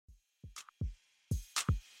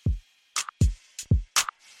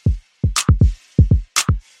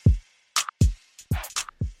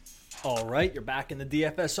All right, you're back in the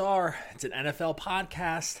DFSR. It's an NFL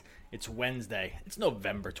podcast. It's Wednesday. It's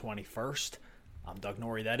November 21st. I'm Doug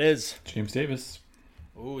Norrie, that is. James Davis.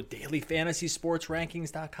 Ooh,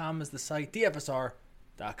 dailyfantasysportsrankings.com is the site.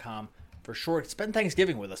 DFSR.com for short. Spend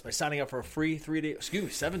Thanksgiving with us by signing up for a free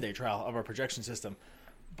 7-day trial of our projection system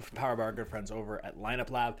powered by our good friends over at Lineup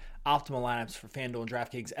Lab. Optimal lineups for FanDuel and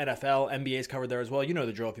DraftKings, NFL, NBA's covered there as well. You know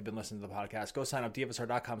the drill if you've been listening to the podcast. Go sign up,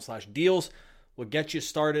 DFSR.com/deals. We'll get you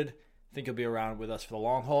started. I think you'll be around with us for the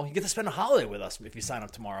long haul. You get to spend a holiday with us if you sign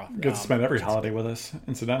up tomorrow. You get to spend every holiday with us,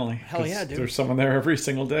 incidentally. Hell yeah, dude. There's someone there every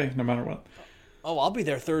single day, no matter what. Oh, I'll be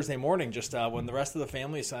there Thursday morning, just when the rest of the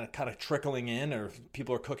family is kind of trickling in, or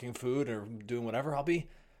people are cooking food or doing whatever. I'll be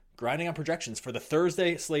grinding on projections for the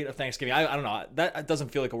Thursday slate of Thanksgiving. I don't know. That doesn't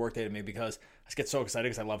feel like a work day to me because I just get so excited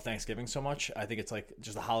because I love Thanksgiving so much. I think it's like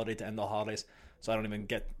just a holiday to end all holidays. So I don't even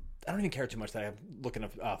care too much that I'm looking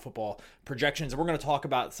at football projections. And we're going to talk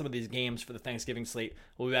about some of these games for the Thanksgiving slate.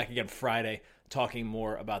 We'll be back again Friday talking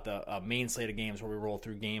more about the main slate of games where we roll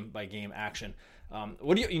through game by game action.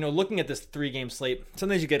 What do you looking at this 3-game slate,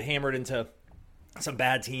 sometimes you get hammered into some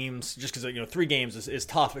bad teams just because 3 games is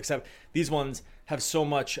tough, except these ones have so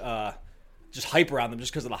much just hype around them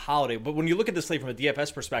just because of the holiday. But when you look at this slate from a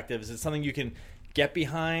DFS perspective, is it something you can get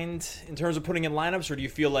behind in terms of putting in lineups, or do you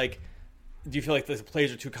feel like the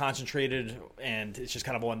plays are too concentrated and it's just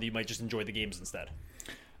kind of one that you might just enjoy the games instead?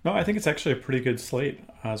 No, I think it's actually a pretty good slate.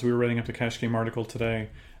 As we were writing up the cash game article today,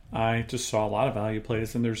 I just saw a lot of value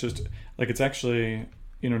plays, and there's just it's actually,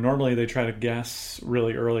 normally they try to guess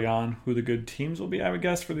really early on who the good teams will be, I would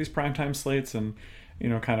guess, for these primetime slates, and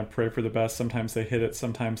kind of pray for the best. Sometimes they hit it,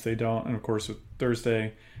 sometimes they don't. And of course with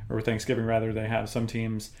Thursday, or with Thanksgiving rather, they have some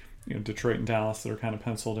teams, Detroit and Dallas, that are kind of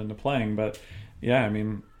penciled into playing. But yeah, I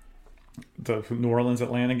mean, the New Orleans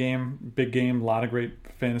Atlanta game, big game, a lot of great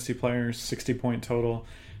fantasy players, 60-point total.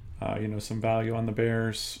 Some value on the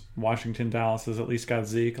Bears. Washington, Dallas has at least got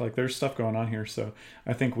Zeke. There's stuff going on here. So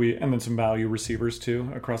I think and then some value receivers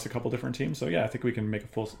too across a couple different teams. So yeah, I think we can make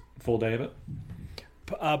a full day of it.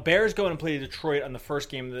 Bears go in and play Detroit on the first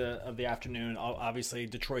game of the afternoon. Obviously,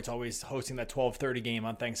 Detroit's always hosting that 12:30 game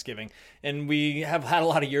on Thanksgiving. And we have had a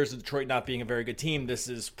lot of years of Detroit not being a very good team. This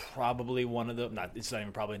is probably it's not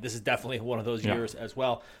even probably, this is definitely one of those years as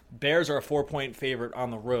well. Bears are a 4-point favorite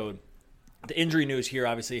on the road. The injury news here,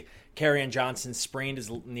 obviously, Kerryon Johnson sprained his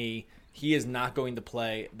knee. He is not going to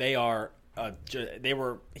play. He was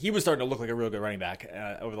starting to look like a real good running back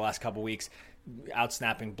over the last couple weeks,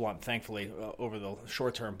 out-snapping Blunt, thankfully, over the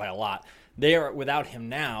short term by a lot. They are without him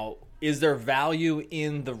now. Is there value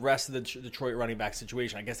in the rest of the Detroit running back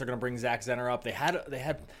situation? I guess they're going to bring Zach Zenner up. They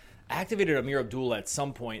had activated Amir Abdullah at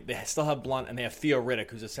some point. They still have Blunt, and they have Theo Riddick,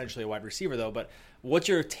 who's essentially a wide receiver, though. But what's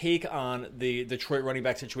your take on the Detroit running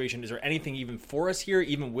back situation? Is there anything even for us here,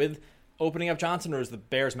 even with opening up Johnson, or is the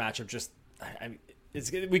Bears matchup just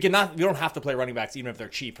we don't have to play running backs even if they're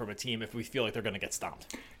cheap from a team if we feel like they're going to get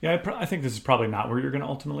stomped? Yeah, I think this is probably not where you're going to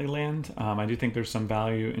ultimately land. I do think there's some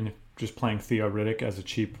value in just playing Theo Riddick as a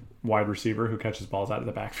cheap wide receiver who catches balls out of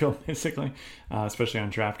the backfield, basically, especially on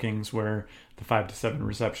DraftKings, where the 5 to 7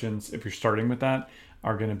 receptions, if you're starting with that,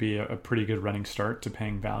 are going to be a pretty good running start to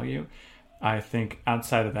paying value. I think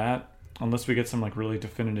outside of that, unless we get some really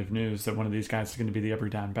definitive news that one of these guys is going to be the every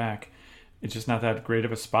down back, it's just not that great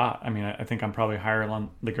of a spot. I mean, I think I'm probably higher on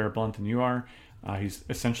LeGarrette Blount than you are. He's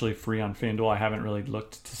essentially free on FanDuel. I haven't really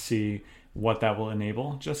looked to see what that will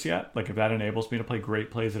enable just yet. If that enables me to play great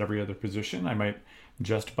plays at every other position, I might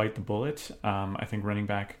just bite the bullet. I think running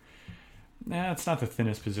back, it's not the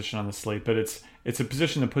thinnest position on the slate, but it's a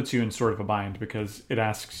position that puts you in sort of a bind because it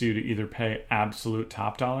asks you to either pay absolute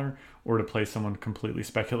top dollar or to play someone completely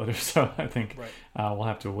speculative. So I think we'll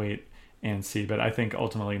have to wait and see. But I think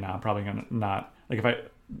ultimately now I'm probably going to not, if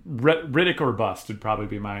Riddick or bust would probably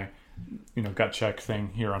be my gut check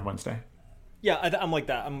thing here on Wednesday. Yeah, I'm like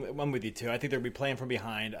that. I'm with you too. I think they'll be playing from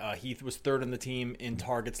behind. Heath was third on the team in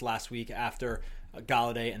targets last week after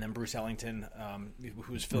Galladay and then Bruce Ellington,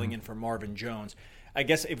 who was filling in for Marvin Jones. I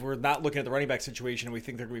guess if we're not looking at the running back situation and we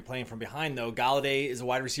think they're going to be playing from behind, though, Galladay is a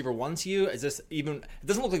wide receiver 1 to you. Is this even? It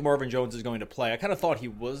doesn't look like Marvin Jones is going to play. I kind of thought he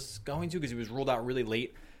was going to because he was ruled out really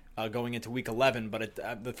late going into Week 11. But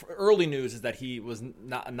the early news is that he was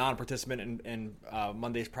not a non-participant in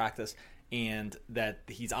Monday's practice, and that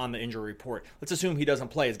he's on the injury report. Let's assume he doesn't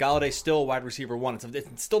play. Is Galladay still wide receiver 1?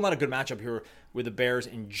 It's still not a good matchup here with the Bears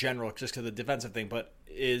in general, just because of the defensive thing. But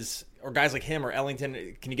or guys like him or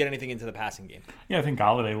Ellington, can you get anything into the passing game? Yeah, I think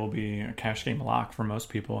Galladay will be a cash game lock for most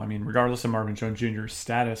people. I mean, regardless of Marvin Jones Jr.'s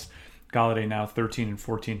status, Galladay now 13 and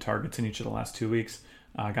 14 targets in each of the last 2 weeks.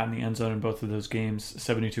 Got in the end zone in both of those games.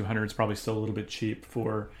 7,200 is probably still a little bit cheap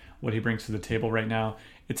for what he brings to the table right now.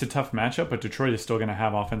 It's a tough matchup, but Detroit is still going to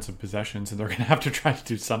have offensive possessions, and they're going to have to try to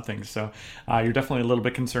do something. So you're definitely a little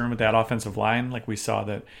bit concerned with that offensive line. Like we saw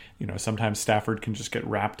that, sometimes Stafford can just get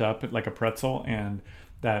wrapped up like a pretzel, and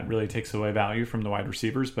that really takes away value from the wide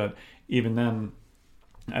receivers. But even then,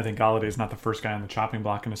 I think Galladay is not the first guy on the chopping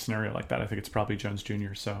block in a scenario like that. I think it's probably Jones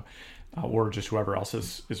Jr. So, or just whoever else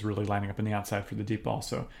is really lining up in the outside for the deep ball.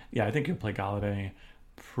 So, yeah, I think you'll play Galladay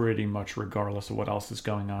pretty much regardless of what else is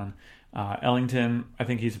going on. Ellington, I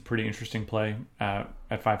think he's a pretty interesting play at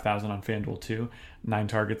 5,000 on FanDuel too. 9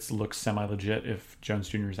 targets looks semi-legit if Jones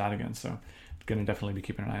Jr. is out again. So, going to definitely be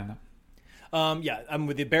keeping an eye on that. I'm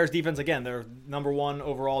with the Bears defense again. They're number 1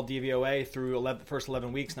 overall DVOA through first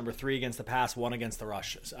 11 weeks. Number 3 against the pass, 1 against the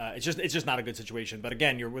rush. It's just not a good situation. But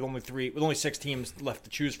again, you're with only 6 teams left to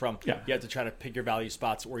choose from. Yeah. You have to try to pick your value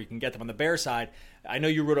spots where you can get them. On the Bears side, I know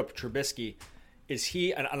you wrote up Trubisky. Is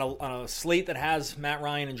he on a slate that has Matt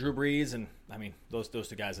Ryan and Drew Brees, and I mean those 2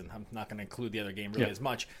 guys, and I'm not going to include the other game really as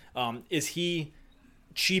much. Is he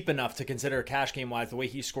cheap enough to consider cash game wise the way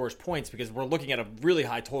he scores points, because we're looking at a really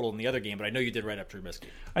high total in the other game, but I know you did write up Trubisky.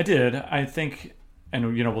 I did. I think,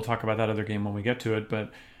 and we'll talk about that other game when we get to it,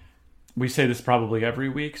 but we say this probably every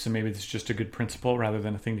week, so maybe it's just a good principle rather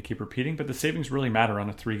than a thing to keep repeating, but the savings really matter on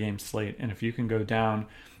a 3-game slate, and if you can go down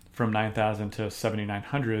from 9,000 to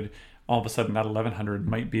 7,900, all of a sudden that 1,100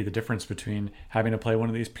 might be the difference between having to play one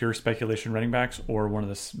of these pure speculation running backs or one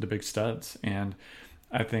of the big studs. And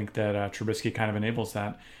I think that Trubisky kind of enables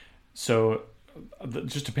that. So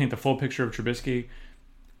just to paint the full picture of Trubisky,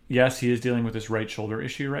 yes, he is dealing with this right shoulder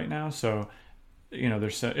issue right now. So,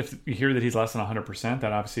 if you hear that he's less than 100%,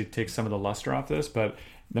 that obviously takes some of the luster off this. But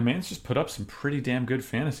the man's just put up some pretty damn good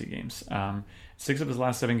fantasy games. 6 of his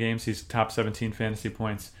last 7 games, he's top 17 fantasy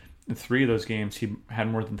points. In 3 of those games, he had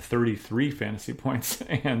more than 33 fantasy points.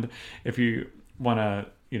 And if you want to,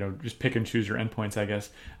 just pick and choose your endpoints, I guess.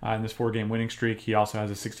 In this 4-game winning streak, he also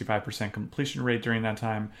has a 65% completion rate during that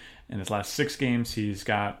time. In his last 6 games, he's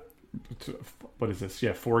got,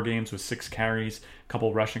 4 games with 6 carries, a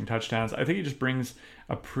couple rushing touchdowns. I think he just brings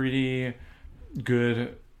a pretty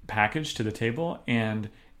good package to the table. And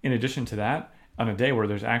in addition to that, on a day where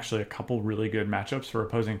there's actually a couple really good matchups for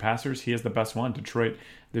opposing passers, he is the best one. Detroit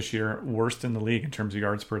this year, worst in the league in terms of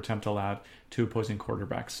yards per attempt allowed to opposing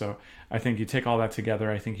quarterbacks. So I think you take all that together,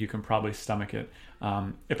 I think you can probably stomach it.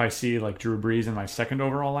 If I see like Drew Brees in my second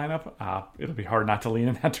overall lineup, it'll be hard not to lean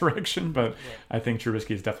in that direction, but I think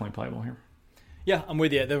Trubisky is definitely playable here. Yeah, I'm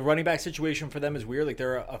with you. The running back situation for them is weird. Like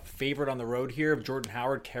they're a favorite on the road here. If Jordan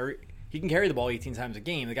Howard he can carry the ball 18 times a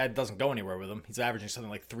game. The guy doesn't go anywhere with him. He's averaging something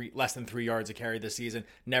like less than 3 yards a carry this season.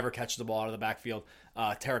 Never catches the ball out of the backfield.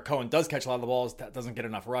 Tarek Cohen does catch a lot of the balls. Doesn't get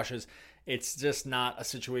enough rushes. It's just not a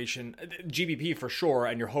situation. GBP for sure,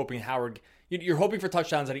 and you're hoping Howard. You're hoping for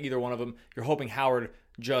touchdowns out of either one of them. You're hoping Howard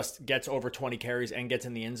just gets over 20 carries and gets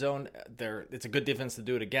in the end zone. It's a good defense to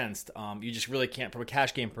do it against. You just really can't, from a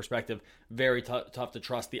cash game perspective, very tough to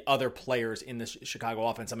trust the other players in this Chicago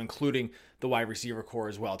offense. I'm including the wide receiver core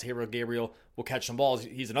as well. Taylor Gabriel will catch some balls.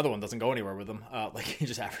 He's another one, doesn't go anywhere with them. He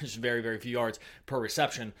just averages very, very few yards per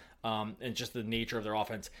reception. And just the nature of their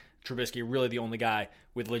offense. Trubisky, really the only guy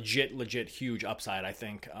with legit huge upside, I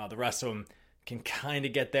think. The rest of them can kind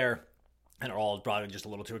of get there and are all probably just a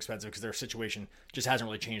little too expensive because their situation just hasn't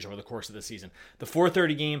really changed over the course of the season. The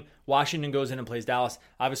 4:30 game, Washington goes in and plays Dallas.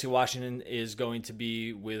 Obviously, Washington is going to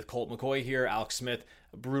be with Colt McCoy here. Alex Smith,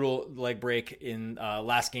 a brutal leg break in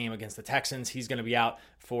last game against the Texans. He's going to be out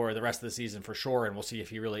for the rest of the season for sure, and we'll see if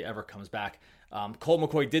he really ever comes back. Colt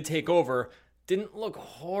McCoy did take over. Didn't look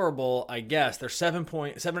horrible, I guess. They're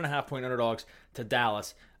 7.5 point underdogs to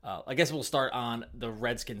Dallas. I guess we'll start on the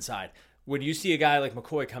Redskins side. When you see a guy like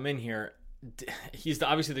McCoy come in here,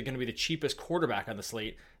 obviously they're going to be the cheapest quarterback on the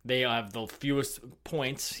slate. They have the fewest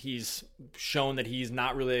points. He's shown that he's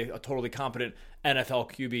not really a totally competent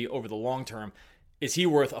NFL QB over the long term. Is he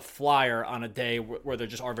worth a flyer on a day where there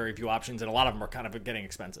just are very few options and a lot of them are kind of getting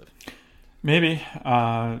expensive? Maybe.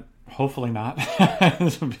 Hopefully not.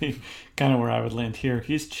 This would be kind of where I would land here.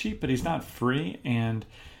 He's cheap, but he's not free, and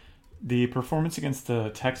the performance against the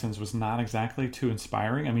Texans was not exactly too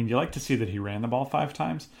inspiring. I mean, you like to see that he ran the ball 5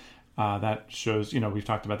 times. That shows, we've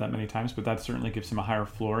talked about that many times, but that certainly gives him a higher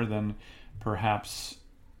floor than perhaps,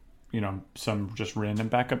 some just random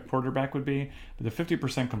backup quarterback would be. But the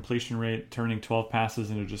 50% completion rate, turning 12 passes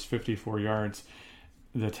into just 54 yards.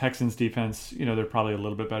 The Texans defense, they're probably a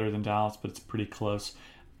little bit better than Dallas, but it's pretty close.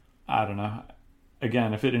 I don't know.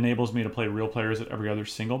 Again, if it enables me to play real players at every other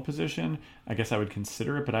single position, I guess I would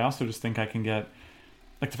consider it. But I also just think I can get,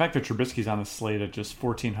 the fact that Trubisky's on the slate at just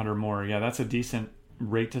 1,400 more. Yeah, that's a decent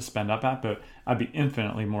rate to spend up at, but I'd be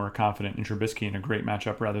infinitely more confident in Trubisky in a great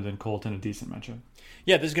matchup rather than Colt in a decent matchup.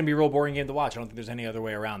 Yeah, this is going to be a real boring game to watch. I don't think there's any other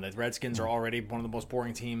way around it. The Redskins are already one of the most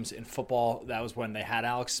boring teams in football. That was when they had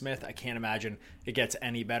Alex Smith. I can't imagine it gets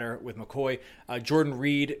any better with McCoy. Jordan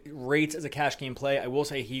Reed rates as a cash game play. I will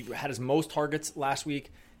say he had his most targets last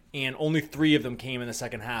week, and only 3 of them came in the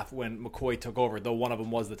second half when McCoy took over, though one of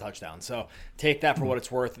them was the touchdown. So take that for what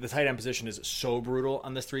it's worth. The tight end position is so brutal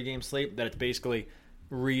on this 3-game slate that it's basically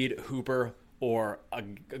Reed, Hooper, or a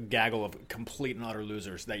gaggle of complete and utter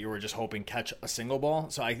losers that you were just hoping catch a single ball.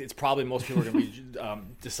 So it's probably most people are going to be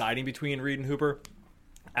deciding between Reed and Hooper.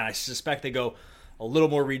 And I suspect they go a little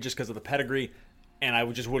more Reed just because of the pedigree. And I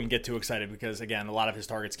just wouldn't get too excited because, again, a lot of his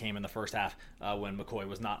targets came in the first half when McCoy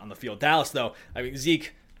was not on the field. Dallas, though, I mean,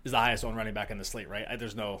 Zeke is the highest owned running back in the slate, right?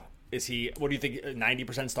 There's no... Is he? What do you think?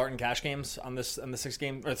 90% starting cash games on the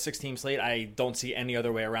 6-team slate? I don't see any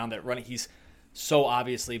other way around that. He's so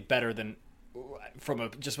obviously better than, from a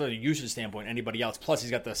usage standpoint, anybody else. Plus, he's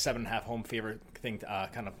got the 7.5 home favorite thing,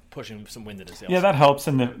 kind of pushing some wind in his sails. Yeah, that helps.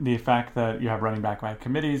 And the fact that you have running back by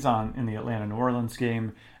committees in the Atlanta-New Orleans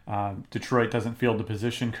game. Detroit doesn't field the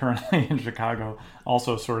position currently in Chicago.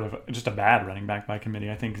 Also, sort of just a bad running back by committee.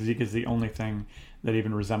 I think Zeke is the only thing that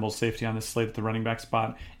even resembles safety on this slate at the running back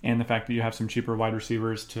spot, and the fact that you have some cheaper wide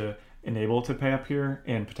receivers to enable to pay up here,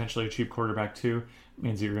 and potentially a cheap quarterback too,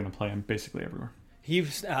 means that you're going to play him basically everywhere. He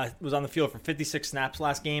was on the field for 56 snaps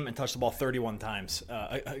last game and touched the ball 31 times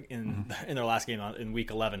in their last game in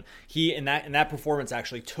Week 11. He in that performance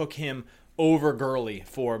actually took him over Gurley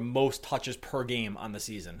for most touches per game on the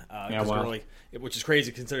season. Gurley, which is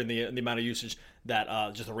crazy considering the amount of usage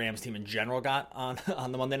that just the Rams team in general got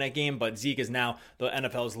on the Monday night game. But Zeke is now the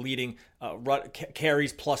NFL's leading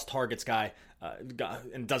carries plus targets guy,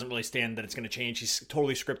 and doesn't really stand that it's going to change. He's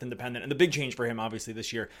totally script independent. And the big change for him, obviously,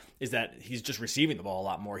 this year is that he's just receiving the ball a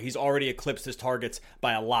lot more. He's already eclipsed his targets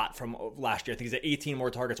by a lot from last year. I think he's at 18 more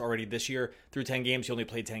targets already this year through 10 games. He only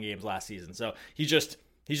played 10 games last season. So he's just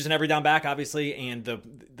an every down back, obviously, and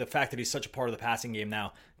the fact that he's such a part of the passing game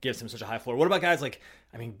now gives him such a high floor. What about guys like,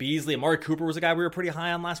 Beasley? Amari Cooper was a guy we were pretty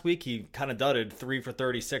high on last week. He kind of dudded 3 for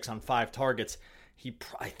 36 on 5 targets.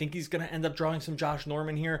 I think he's going to end up drawing some Josh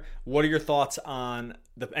Norman here. What are your thoughts on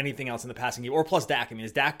anything else in the passing game, or plus Dak?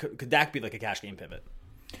 Could Dak be like a cash game pivot?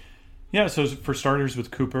 Yeah, so for starters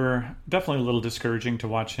with Cooper, definitely a little discouraging to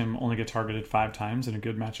watch him only get targeted 5 times in a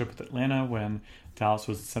good matchup with Atlanta when Dallas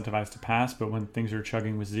was incentivized to pass, but when things are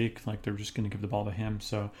chugging with Zeke, they're just going to give the ball to him.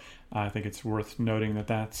 So I think it's worth noting that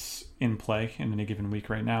that's in play in any given week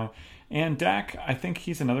right now. And Dak, I think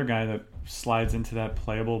he's another guy that slides into that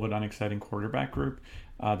playable but unexciting quarterback group.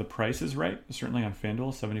 The price is right, certainly on FanDuel,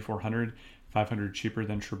 $7,400, $500 cheaper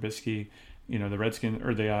than Trubisky. The Redskins,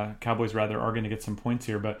 or the Cowboys rather, are going to get some points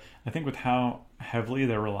here. But I think with how heavily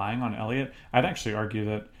they're relying on Elliott, I'd actually argue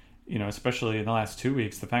that, especially in the last 2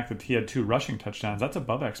 weeks, the fact that he had 2 rushing touchdowns, that's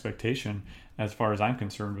above expectation as far as I'm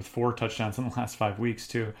concerned, with 4 touchdowns in the last 5 weeks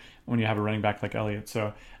too, when you have a running back like Elliott.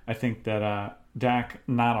 So I think that Dak,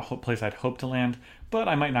 not a place I'd hope to land, but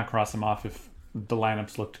I might not cross him off if the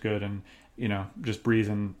lineups looked good and, just Brees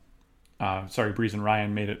and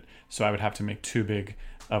Ryan made it so I would have to make too big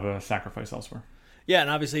of a sacrifice elsewhere. Yeah, and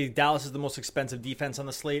obviously Dallas is the most expensive defense on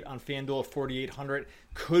the slate on FanDuel at $4,800.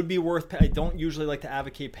 Could be worth. I don't usually like to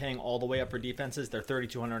advocate paying all the way up for defenses. They're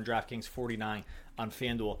 $3,200 on DraftKings, $49 on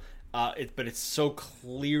FanDuel. But it's so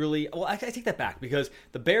clearly. Well, I take that back because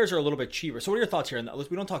the Bears are a little bit cheaper. So what are your thoughts here?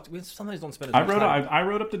 We don't talk. We sometimes don't spend as much time. I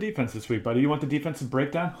wrote up the defense this week, buddy. You want the defensive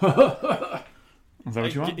breakdown? Is that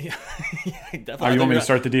what you want? Yeah, definitely. Oh, you want me to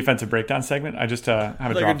start the defensive breakdown segment? I just have a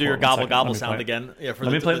drop. You're going to do your gobble sound again. Yeah,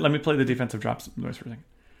 let me play the defensive drop noise for a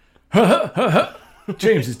second.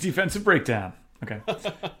 James's defensive breakdown. Okay.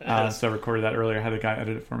 So I recorded that earlier. I had a guy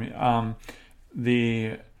edit it for me.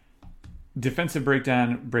 The defensive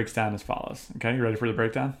breakdown breaks down as follows. Okay, you ready for the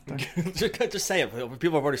breakdown? Just say it.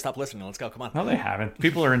 People have already stopped listening. Let's go. Come on. No, they haven't.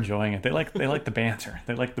 People are enjoying it. They like the banter.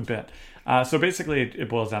 They like the bit. So basically, it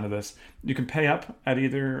boils down to this: you can pay up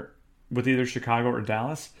with either Chicago or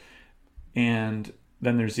Dallas, and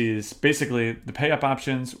then there's these basically the pay up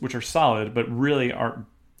options, which are solid, but really are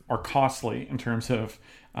costly in terms of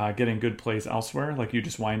getting good plays elsewhere. Like you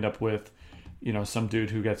just wind up with, some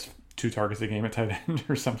dude who gets 2 targets a game at tight end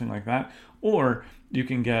or something like that. Or you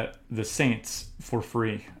can get the Saints for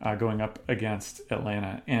free going up against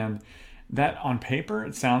Atlanta. And that on paper,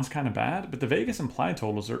 it sounds kind of bad, but the Vegas implied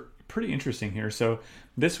totals are pretty interesting here. So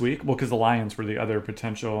this week, because the Lions were the other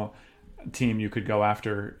potential team you could go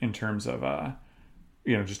after in terms of,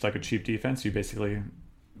 just like a cheap defense, you basically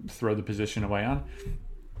throw the position away on.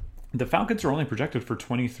 The Falcons are only projected for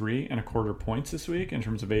 23.25 points this week in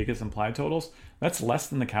terms of Vegas implied totals. That's less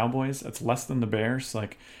than the Cowboys. That's less than the Bears.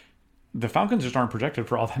 Like, the Falcons just aren't projected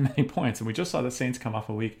for all that many points. And we just saw the Saints come off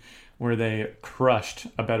a week where they crushed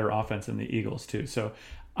a better offense than the Eagles too. So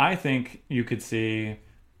I think you could see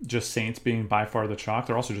just Saints being by far the chalk.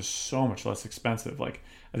 They're also just so much less expensive. Like,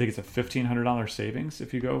 I think it's a $1,500 savings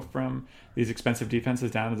if you go from these expensive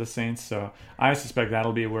defenses down to the Saints. So I suspect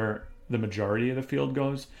that'll be where the majority of the field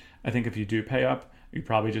goes. I think if you do pay up, you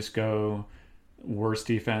probably just go worse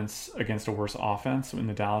defense against a worse offense in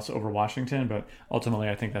the Dallas over Washington, but ultimately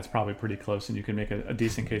I think that's probably pretty close, and you can make a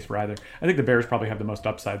decent case for either. I think the Bears probably have the most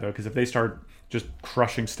upside though, because if they start just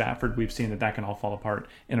crushing Stafford, we've seen that can all fall apart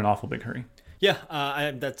in an awful big hurry.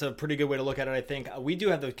 Yeah, that's a pretty good way to look at it, I think. We do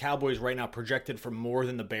have the Cowboys right now projected for more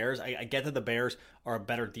than the Bears. I get that the Bears are a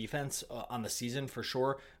better defense on the season for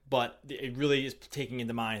sure, but it really is taking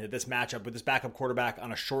into mind that this matchup with this backup quarterback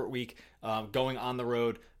on a short week, going on the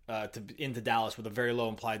road into Dallas with a very low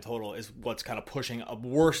implied total is what's kind of pushing a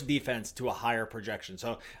worse defense to a higher projection.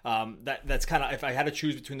 So that's kind of, if I had to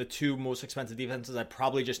choose between the two most expensive defenses, I'd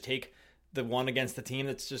probably just take the one against the team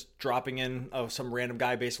that's just dropping in some random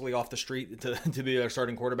guy basically off the street to be their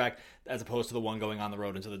starting quarterback, as opposed to the one going on the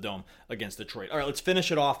road into the Dome against Detroit. All right, let's finish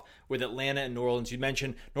it off with Atlanta and New Orleans. You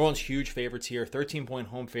mentioned New Orleans huge favorites here, 13-point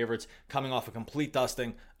home favorites, coming off a complete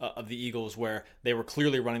dusting of the Eagles, where they were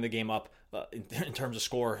clearly running the game up in terms of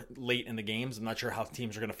score late in the games. I'm not sure how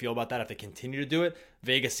teams are going to feel about that if they continue to do it.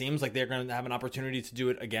 Vegas seems like they're going to have an opportunity to do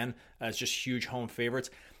it again. It's just huge home favorites.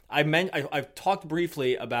 I've talked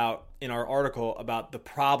briefly about in our article about the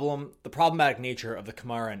problematic nature of the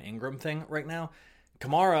Kamara and Ingram thing right now.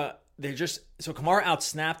 Kamara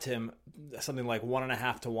outsnapped him something like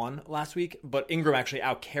 1.5 to 1 last week, but Ingram actually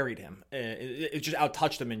outcarried him. It just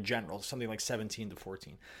outtouched him in general, something like 17 to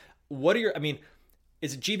 14.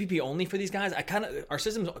 Is it GPP only for these guys? Our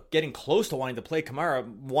system's getting close to wanting to play Kamara.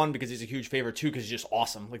 One, because he's a huge favorite. Two, because he's just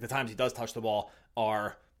awesome. Like, the times he does touch the ball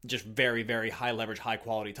are just very, very high leverage, high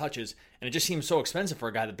quality touches. And it just seems so expensive for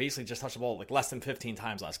a guy that basically just touched the ball like less than 15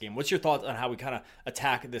 times last game. What's your thoughts on how we kind of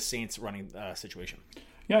attack this Saints running situation?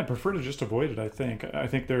 Yeah, I'd prefer to just avoid it, I think. I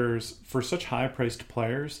think there's, for such high-priced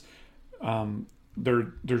players,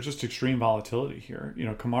 there's just extreme volatility here. You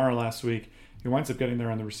know, Kamara last week, he winds up getting there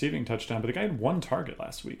on the receiving touchdown, but the guy had one target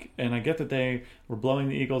last week. And I get that they were blowing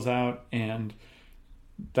the Eagles out, and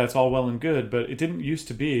that's all well and good, but it didn't used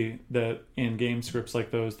to be that in game scripts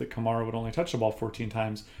like those that Kamara would only touch the ball 14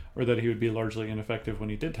 times, or that he would be largely ineffective when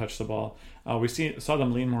he did touch the ball. We saw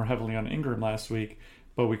them lean more heavily on Ingram last week,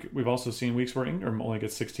 but we've also seen weeks where Ingram only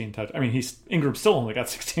gets 16 touches. I mean, Ingram still only got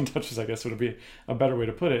 16 touches, I guess would be a better way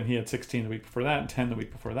to put it. And he had 16 the week before that and 10 the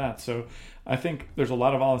week before that. So I think there's a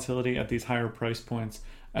lot of volatility at these higher price points.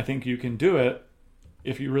 I think you can do it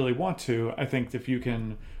if you really want to. I think if you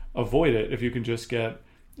can avoid it, if you can just get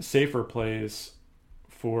safer plays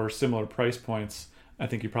for similar price points, I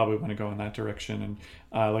think you probably want to go in that direction. And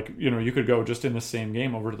you could go just in the same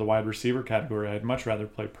game over to the wide receiver category. I'd much rather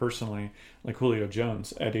play personally like Julio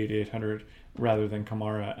Jones at 8,800 rather than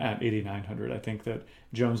Kamara at 8,900. I think that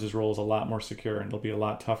Jones's role is a lot more secure, and it'll be a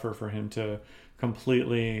lot tougher for him to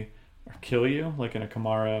completely kill you like in a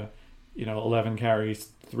Kamara, 11 carries,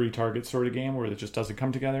 3 targets sort of game where it just doesn't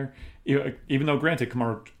come together. Even though, granted,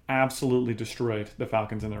 Kamara absolutely destroyed the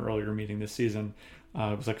Falcons in their earlier meeting this season.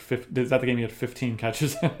 It was like is that the game he had 15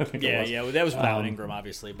 catches? I think it was. Yeah, that was without Ingram,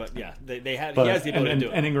 obviously, but yeah, he has the ability to do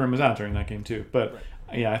it. And Ingram was out during that game too. But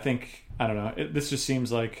right. Yeah, I don't know. This just seems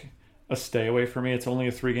like a stay away for me. It's only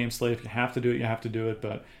a 3-game slate. If you have to do it, you have to do it.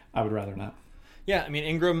 But I would rather not. Yeah, I mean,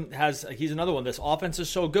 Ingram he's another one. This offense is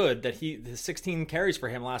so good that the 16 carries for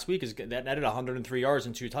him last week that netted 103 yards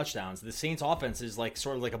and 2 touchdowns. The Saints offense is like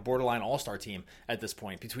sort of like a borderline all-star team at this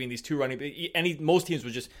point between these two most teams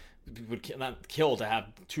would not kill to have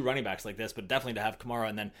 2 running backs like this, but definitely to have Kamara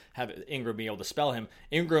and then have Ingram be able to spell him.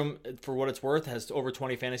 Ingram, for what it's worth, has over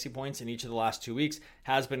 20 fantasy points in each of the last 2 weeks,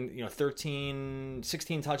 has been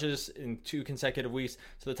 16 touches in 2 consecutive weeks.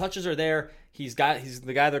 So the touches are there. He's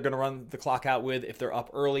the guy they're going to run the clock out with if they're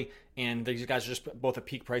up early, and these guys are just both at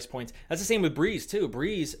peak price points. That's the same with Brees too.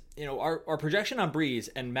 Brees, our projection on Brees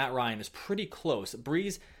and Matt Ryan is pretty close.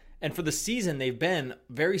 Brees, and for the season, they've been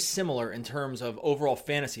very similar in terms of overall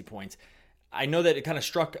fantasy points. I know that it kind of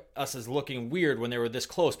struck us as looking weird when they were this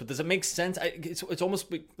close, but does it make sense? It's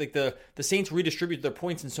almost like the Saints redistribute their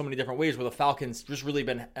points in so many different ways where the Falcons just really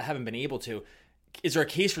haven't been able to. Is there a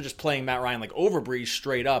case for just playing Matt Ryan like over Brees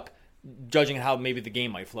straight up, judging how maybe the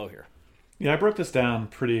game might flow here? Yeah, I broke this down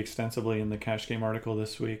pretty extensively in the Cash Game article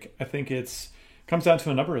this week. I think comes down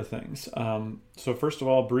to a number of things. So first of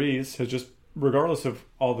all, Brees has just regardless of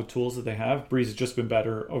all the tools that they have, Brees has just been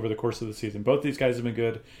better over the course of the season. Both these guys have been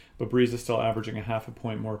good, but Brees is still averaging a half a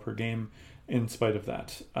point more per game in spite of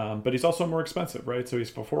that. But he's also more expensive, right? So he's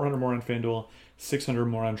for $400 more on FanDuel, $600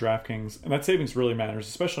 more on DraftKings. And that savings really matters,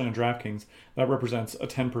 especially on DraftKings. That represents a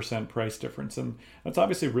 10% price difference. And that's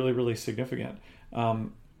obviously really, really significant.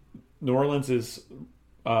 New Orleans is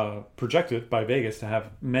projected by Vegas to have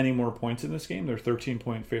many more points in this game. They're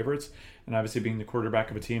 13-point favorites. And obviously being the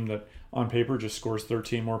quarterback of a team that on paper just scores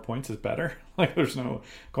 13 more points is better. Like, there's no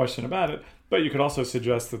question about it. But you could also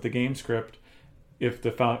suggest that the game script, if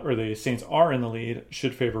the Saints are in the lead,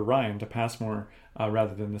 should favor Ryan to pass more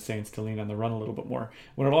rather than the Saints to lean on the run a little bit more.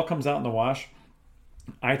 When it all comes out in the wash,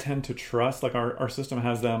 I tend to trust, like our system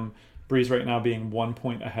has them, Brees right now being 1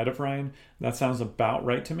 point ahead of Ryan. That sounds about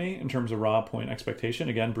right to me in terms of raw point expectation.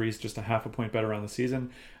 Again, Brees just a half a point better on the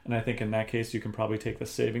season. And I think in that case, you can probably take the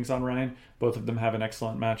savings on Ryan. Both of them have an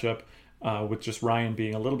excellent matchup with just Ryan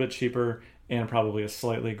being a little bit cheaper and probably a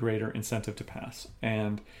slightly greater incentive to pass.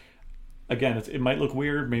 And again, it might look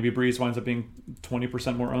weird. Maybe Brees winds up being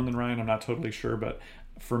 20% more owned than Ryan. I'm not totally sure. But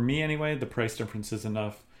for me anyway, the price difference is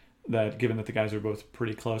enough that given that the guys are both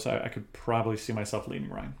pretty close, I could probably see myself leaning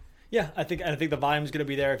Ryan. Yeah, I think the volume's going to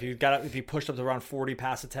be there. If you pushed up to around 40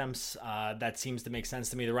 pass attempts, that seems to make sense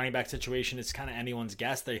to me. The running back situation is kind of anyone's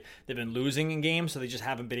guess. They've been losing in games, so they just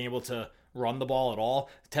haven't been able to run the ball at all.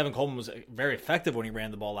 Tevin Coleman was very effective when he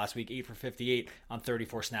ran the ball last week, 8 for 58 on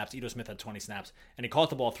 34 snaps. Ito Smith had 20 snaps, and he caught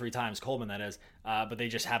the ball 3 times, Coleman that is, but they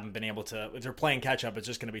just haven't been able to. If they're playing catch-up, it's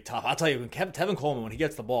just going to be tough. I'll tell you, when Tevin Coleman, when he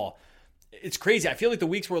gets the ball, it's crazy. I feel like the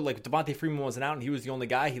weeks where like Devontae Freeman wasn't out and he was the only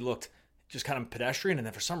guy, he looked just kind of pedestrian, and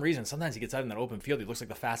then for some reason, sometimes he gets out in that open field, he looks like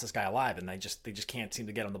the fastest guy alive, and they just can't seem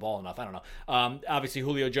to get on the ball enough. I don't know. Obviously,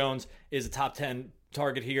 Julio Jones is a top 10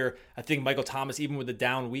 target here. I think Michael Thomas, even with the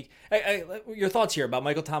down week. Your thoughts here about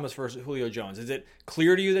Michael Thomas versus Julio Jones? Is it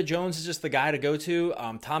clear to you that Jones is just the guy to go to?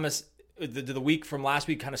 Thomas, did the week from last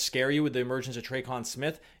week kind of scare you with the emergence of Tre'Quan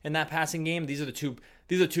Smith in that passing game? These are the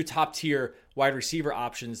two top tier wide receiver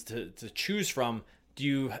options to choose from. Do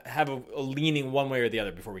you have a leaning one way or the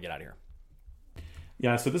other before we get out of here?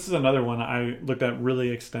 Yeah, so this is another one I looked at really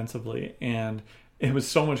extensively, and it was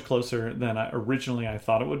so much closer than originally I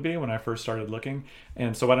thought it would be when I first started looking.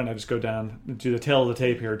 And so why don't I just go down, do the tail of the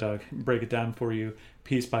tape here, Doug, break it down for you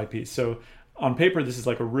piece by piece. So on paper, this is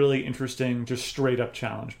like a really interesting, just straight up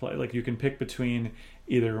challenge play. Like you can pick between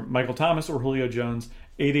either Michael Thomas or Julio Jones,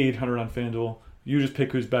 8,800 on FanDuel. You just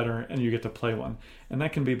pick who's better and you get to play one. And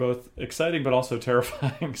that can be both exciting but also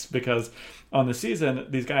terrifying because on the season,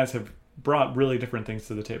 these guys have brought really different things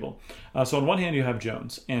to the table. So on one hand, you have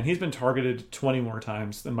Jones, and he's been targeted 20 more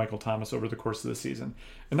times than Michael Thomas over the course of the season.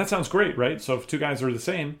 And that sounds great, right? So if two guys are the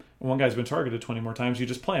same, and one guy's been targeted 20 more times, you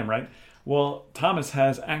just play him, right? Well, Thomas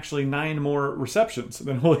has actually 9 more receptions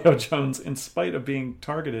than Julio Jones in spite of being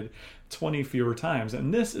targeted 20 fewer times.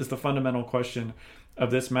 And this is the fundamental question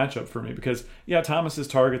of this matchup for me because, yeah, Thomas's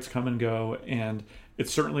targets come and go, and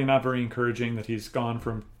it's certainly not very encouraging that he's gone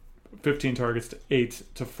from 15 targets to 8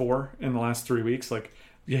 to 4 in the last 3 weeks. Like,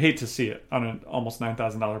 you hate to see it on an almost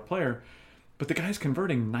 $9,000 player, but the guy's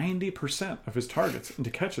converting 90% of his targets into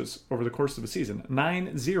catches over the course of a season.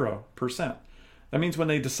 90%. That means when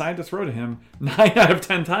they decide to throw to him, 9 out of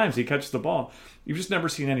 10 times he catches the ball. You've just never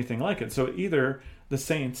seen anything like it. So either the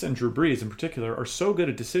Saints and Drew Brees in particular are so good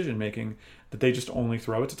at decision making that they just only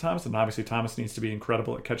throw it to Thomas, and obviously Thomas needs to be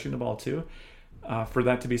incredible at catching the ball too for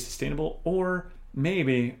that to be sustainable, or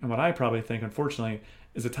maybe, and what I probably think, unfortunately,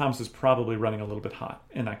 is that Thomas is probably running a little bit hot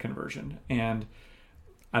in that conversion. And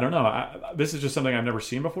I don't know. This is just something I've never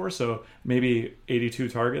seen before, so maybe 82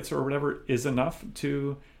 targets or whatever is enough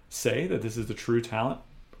to say that this is the true talent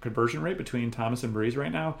conversion rate between Thomas and Brees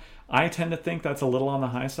right now. I tend to think that's a little on the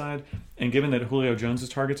high side, and given that Julio Jones's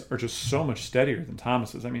targets are just so much steadier than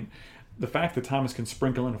Thomas's, I mean, the fact that Thomas can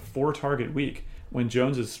sprinkle in a 4-target week when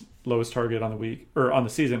Jones's lowest target on the week or on the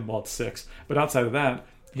season, well, it's 6, but outside of that,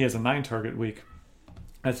 he has a 9-target week.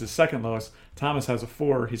 That's his second lowest. Thomas has a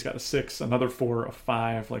 4, he's got a 6, another 4, a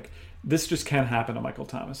 5. Like, this just can't happen to Michael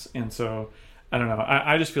Thomas. And so, I don't know.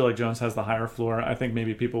 I just feel like Jones has the higher floor. I think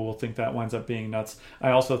maybe people will think that winds up being nuts.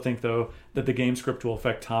 I also think, though, that the game script will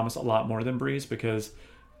affect Thomas a lot more than Brees because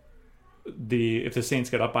if the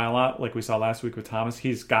Saints get up by a lot, like we saw last week with Thomas,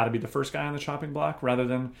 he's got to be the first guy on the chopping block rather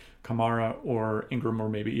than Kamara or Ingram or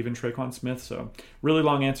maybe even Tre'Quan Smith. So really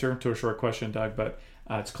long answer to a short question, Doug, but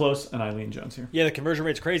It's close, and I lean Jones here. Yeah, the conversion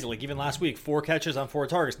rate's crazy. Like even last week, 4 catches on 4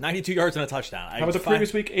 targets, 92 yards and a touchdown. How about the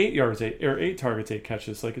previous week? 8 targets, 8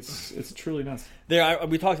 catches. Like it's truly nuts.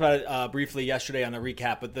 We talked about it briefly yesterday on the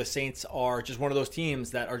recap, but the Saints are just one of those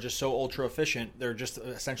teams that are just so ultra efficient. They're just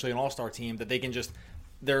essentially an all-star team that they can just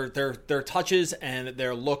their touches and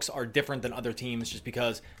their looks are different than other teams just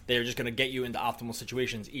because they're just going to get you into optimal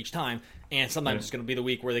situations each time. And sometimes it's going to be the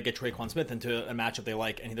week where they get Traquan Smith into a matchup they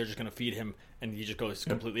like, and they're just going to feed him, and he just goes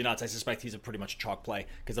completely nuts. I suspect he's a pretty much a chalk play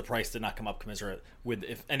because the price did not come up commensurate with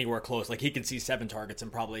if anywhere close. Like he can see 7 targets and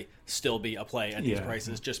probably still be a play at these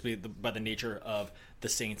prices, just by the nature of the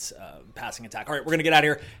Saints' passing attack. All right, we're going to get out of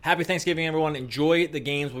here. Happy Thanksgiving, everyone. Enjoy the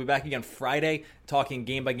games. We'll be back again Friday talking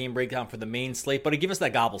game-by-game breakdown for the main slate. But give us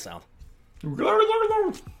that gobble sound.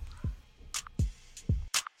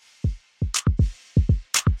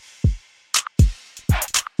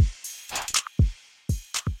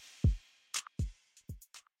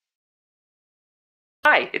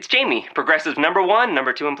 Hi, it's Jamie, Progressive #1,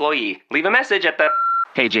 #2 employee. Leave a message at the...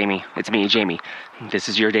 Hey, Jamie, it's me, Jamie. This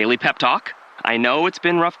is your daily pep talk. I know it's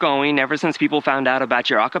been rough going ever since people found out about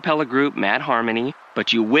your a cappella group, Mad Harmony,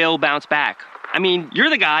 but you will bounce back. I mean, you're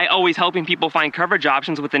the guy always helping people find coverage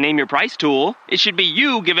options with the Name Your Price tool. It should be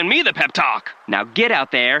you giving me the pep talk. Now get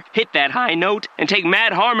out there, hit that high note, and take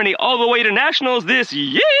Mad Harmony all the way to nationals this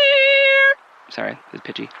year! Sorry, it's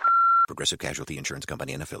pitchy. Progressive Casualty Insurance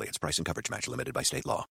Company and Affiliates. Price and coverage match limited by state law.